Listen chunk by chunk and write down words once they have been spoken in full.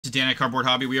is Dan at Cardboard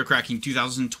Hobby. We are cracking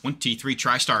 2023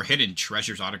 TriStar Hidden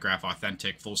Treasures Autograph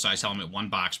Authentic Full-Size Helmet 1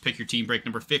 box. Pick your team break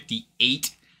number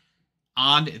 58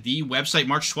 on the website,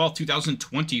 March 12th,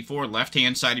 2024,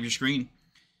 left-hand side of your screen.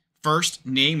 First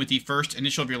name with the first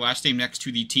initial of your last name next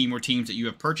to the team or teams that you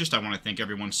have purchased. I want to thank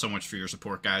everyone so much for your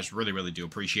support, guys. Really, really do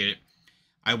appreciate it.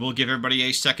 I will give everybody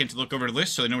a second to look over the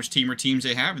list so they know which team or teams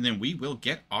they have, and then we will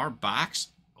get our box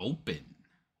open.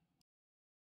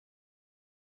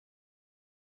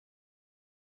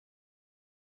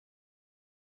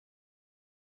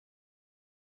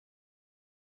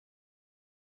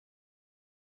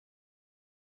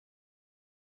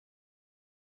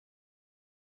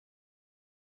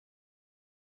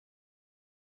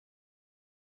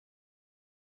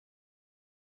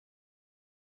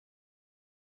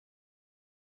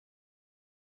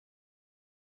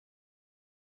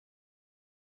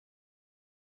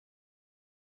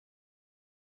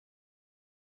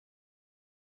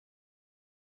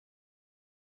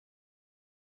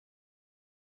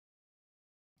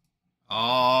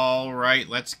 All right,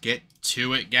 let's get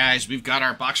to it, guys. We've got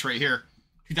our box right here.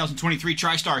 2023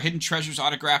 TriStar Hidden Treasures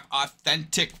Autograph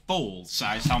Authentic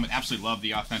Full-Size Helmet. Absolutely love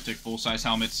the authentic full-size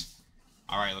helmets.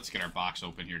 All right, let's get our box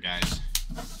open here, guys.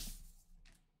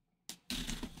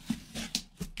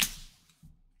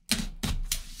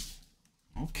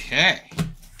 Okay.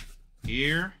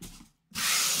 Here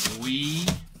we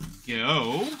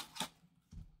go.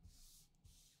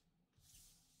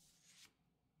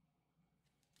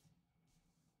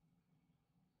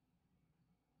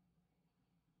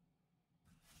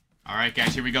 All right,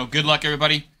 guys, here we go. Good luck,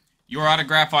 everybody. Your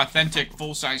autograph authentic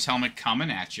full-size helmet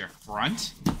coming at your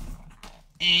front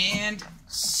and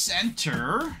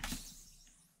center.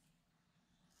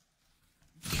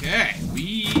 Okay,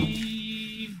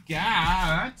 we've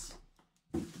got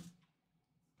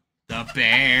the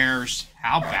Bears.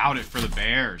 How about it for the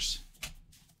Bears?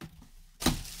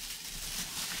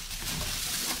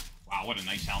 Wow, what a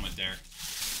nice helmet there.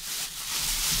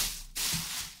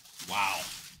 Wow.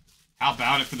 How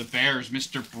about it for the Bears,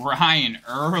 Mr. Brian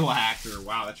Urlacher.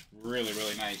 Wow, that's really,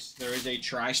 really nice. There is a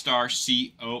TriStar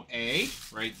COA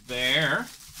right there.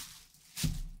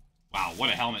 Wow,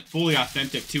 what a helmet. Fully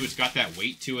authentic, too. It's got that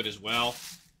weight to it as well.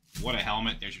 What a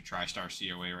helmet. There's your TriStar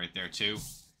COA right there, too.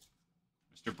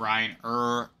 Mr. Brian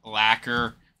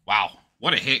Urlacher. Wow,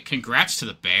 what a hit. Congrats to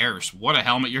the Bears. What a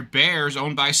helmet. Your Bears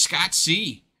owned by Scott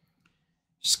C.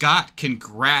 Scott,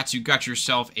 congrats. You got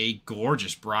yourself a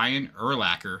gorgeous Brian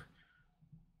Urlacher.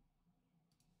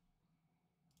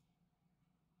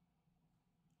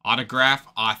 Autograph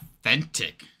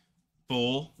authentic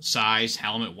full-size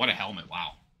helmet. What a helmet.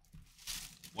 Wow.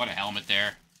 What a helmet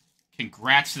there.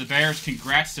 Congrats to the Bears.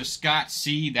 Congrats to Scott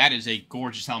C. That is a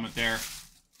gorgeous helmet there.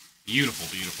 Beautiful,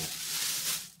 beautiful.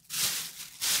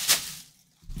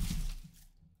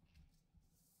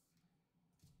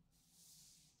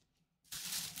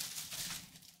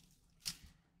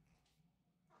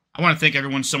 I want to thank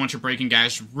everyone so much for breaking,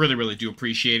 guys. Really, really do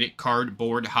appreciate it.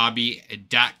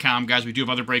 CardboardHobby.com. Guys, we do have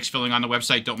other breaks filling on the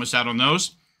website. Don't miss out on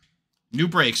those. New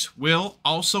breaks will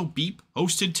also be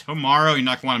posted tomorrow. You're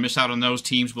not going to want to miss out on those.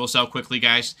 Teams will sell quickly,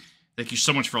 guys. Thank you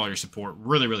so much for all your support.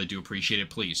 Really, really do appreciate it.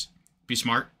 Please be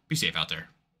smart. Be safe out there.